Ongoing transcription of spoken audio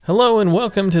Hello and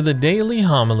welcome to the Daily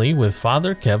Homily with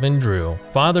Father Kevin Drew.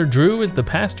 Father Drew is the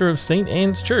pastor of St.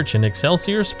 Anne's Church in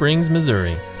Excelsior Springs,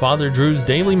 Missouri. Father Drew's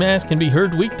daily mass can be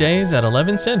heard weekdays at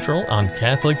 11 Central on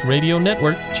Catholic Radio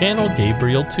Network, channel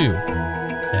Gabriel 2.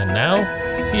 And now,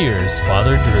 here's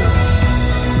Father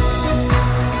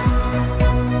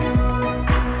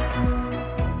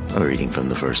Drew. A reading from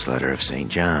the first letter of St.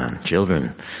 John.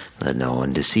 Children, let no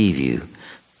one deceive you. The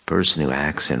person who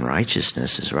acts in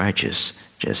righteousness is righteous,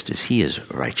 just as he is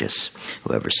righteous.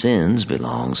 Whoever sins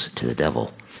belongs to the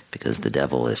devil, because the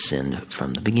devil has sinned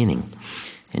from the beginning.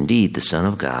 Indeed, the Son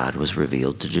of God was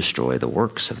revealed to destroy the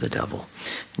works of the devil.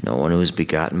 No one who is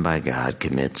begotten by God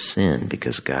commits sin,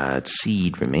 because God's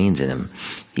seed remains in him.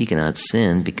 He cannot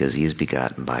sin because he is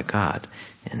begotten by God.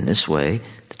 In this way,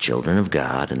 the children of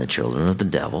God and the children of the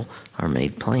devil are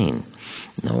made plain.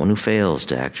 No one who fails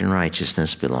to act in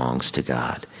righteousness belongs to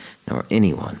God, nor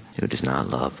anyone who does not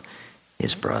love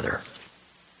his brother.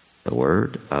 The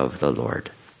word of the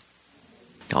Lord.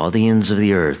 All the ends of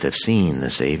the earth have seen the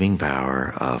saving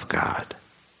power of God.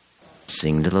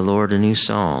 Sing to the Lord a new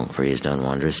song, for he has done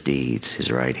wondrous deeds. His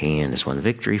right hand has won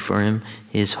victory for him,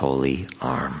 his holy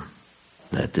arm.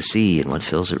 Let the sea and what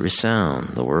fills it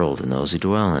resound, the world and those who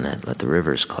dwell in it. Let the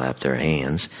rivers clap their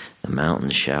hands, the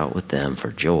mountains shout with them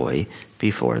for joy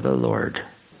before the Lord.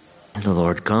 And the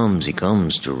Lord comes, he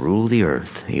comes to rule the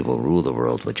earth. He will rule the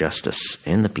world with justice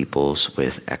and the peoples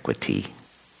with equity.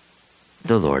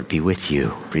 The Lord be with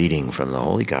you. Reading from the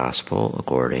Holy Gospel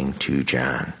according to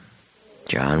John.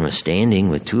 John was standing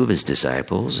with two of his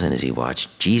disciples, and as he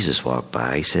watched Jesus walk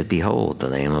by, he said, "Behold, the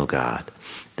Lamb of God."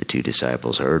 The two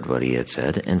disciples heard what he had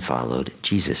said and followed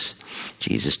Jesus.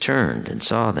 Jesus turned and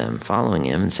saw them following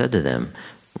him and said to them,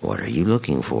 "What are you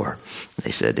looking for?"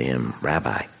 They said to him,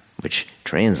 "Rabbi," which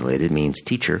translated means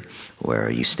teacher, "where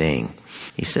are you staying?"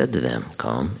 He said to them,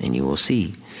 "Come and you will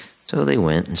see." So they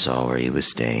went and saw where he was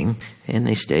staying, and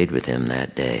they stayed with him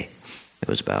that day. It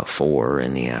was about 4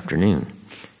 p.m.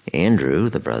 Andrew,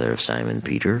 the brother of Simon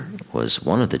Peter, was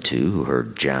one of the two who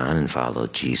heard John and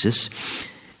followed Jesus.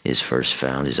 He first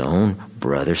found his own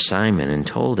brother Simon and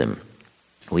told him,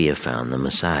 "We have found the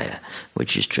Messiah,"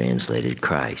 which is translated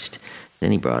Christ.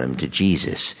 Then he brought him to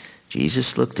Jesus.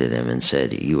 Jesus looked at him and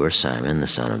said, "You are Simon, the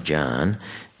son of John.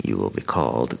 You will be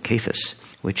called Cephas,"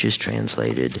 which is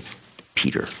translated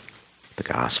Peter. The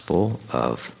Gospel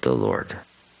of the Lord.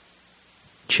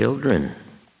 Children,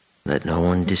 let no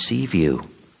one deceive you.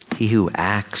 He who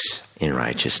acts in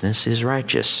righteousness is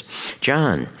righteous.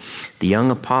 John, the young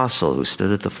apostle who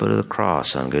stood at the foot of the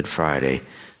cross on Good Friday,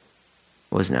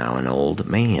 was now an old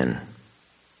man.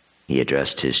 He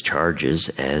addressed his charges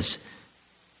as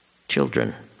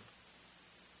children.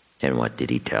 And what did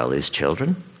he tell his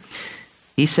children?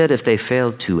 He said if they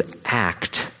failed to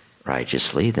act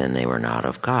righteously, then they were not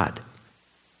of God.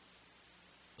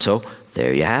 So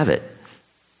there you have it,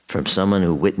 from someone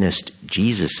who witnessed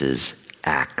Jesus'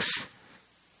 acts,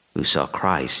 who saw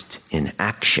Christ in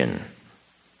action.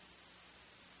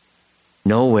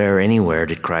 Nowhere, anywhere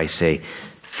did Christ say,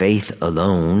 faith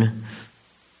alone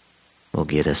will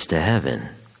get us to heaven.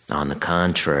 On the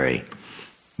contrary,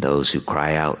 those who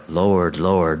cry out, "Lord,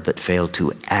 Lord," but fail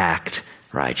to act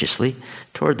righteously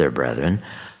toward their brethren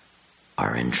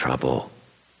are in trouble.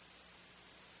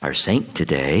 Our saint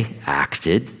today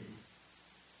acted.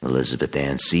 Elizabeth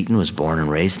Ann Seton was born and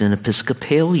raised an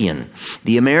Episcopalian,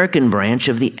 the American branch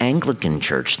of the Anglican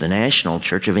Church, the National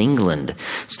Church of England,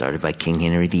 started by King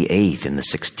Henry VIII in the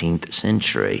 16th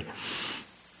century.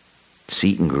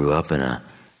 Seton grew up in an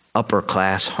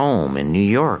upper-class home in New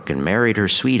York and married her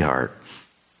sweetheart.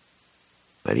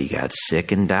 But he got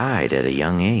sick and died at a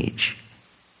young age.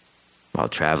 While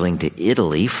traveling to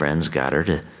Italy, friends got her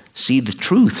to see the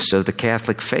truths of the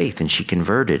Catholic faith, and she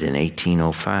converted in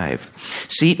 1805.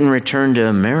 Seton returned to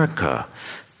America,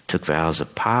 took vows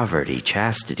of poverty,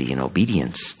 chastity, and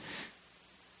obedience.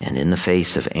 And in the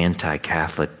face of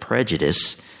anti-Catholic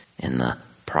prejudice in the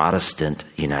Protestant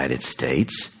United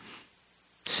States,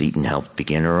 Seton helped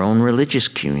begin her own religious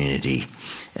community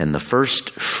and the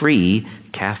first free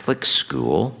Catholic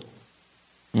school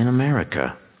in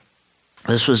America.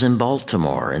 This was in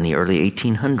Baltimore in the early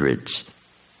 1800s.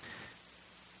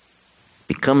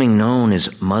 Becoming known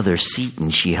as Mother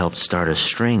Seton, she helped start a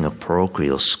string of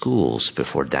parochial schools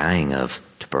before dying of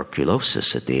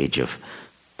tuberculosis at the age of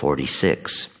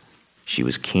 46. She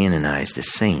was canonized a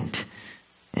saint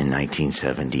in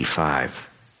 1975.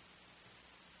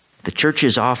 The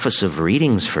church's Office of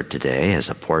Readings for today has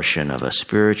a portion of a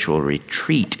spiritual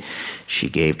retreat she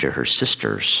gave to her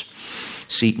sisters.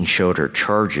 Seton showed her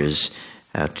charges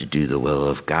how to do the will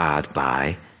of God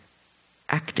by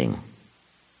acting.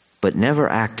 but never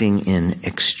acting in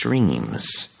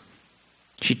extremes.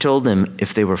 She told them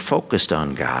if they were focused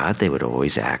on God, they would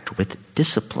always act with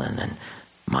discipline and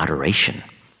moderation.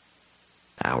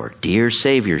 Our dear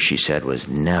Savior, she said, was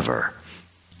never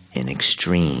in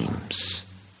extremes.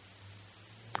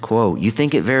 Quote, you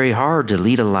think it very hard to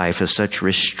lead a life of such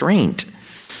restraint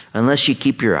unless you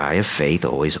keep your eye of faith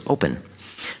always open.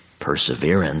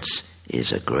 Perseverance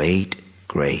is a great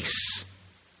grace.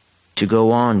 To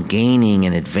go on gaining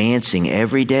and advancing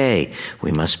every day,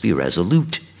 we must be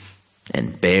resolute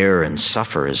and bear and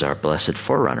suffer as our blessed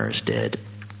forerunners did.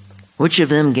 Which of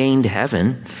them gained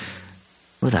heaven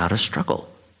without a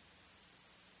struggle?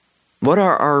 What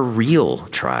are our real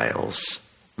trials?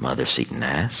 Mother Seton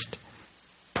asked.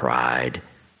 Pride,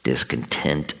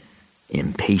 discontent,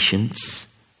 impatience,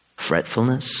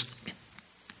 fretfulness.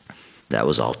 That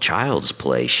was all child's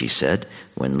play, she said,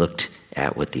 when looked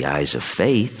at with the eyes of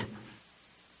faith.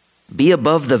 Be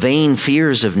above the vain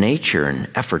fears of nature and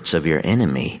efforts of your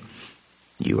enemy.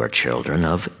 You are children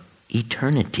of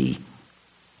eternity.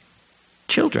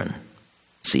 Children,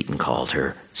 Seton called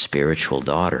her spiritual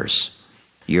daughters.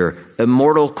 Your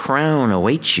immortal crown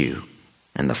awaits you,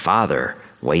 and the Father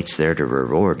waits there to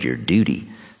reward your duty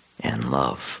and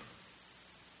love.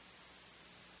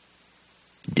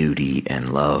 Duty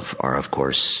and love are, of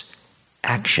course,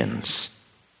 actions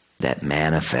that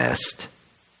manifest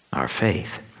our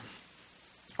faith.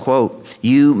 Quote,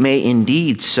 you may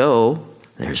indeed sow,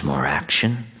 there's more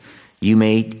action. You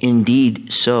may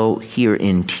indeed sow here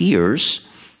in tears,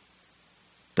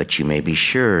 but you may be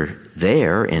sure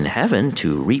there in heaven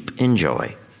to reap in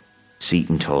joy,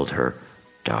 Seton told her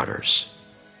daughters.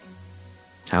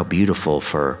 How beautiful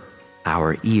for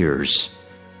our ears.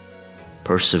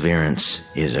 Perseverance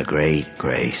is a great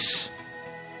grace.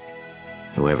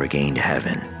 Whoever gained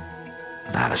heaven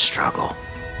without a struggle.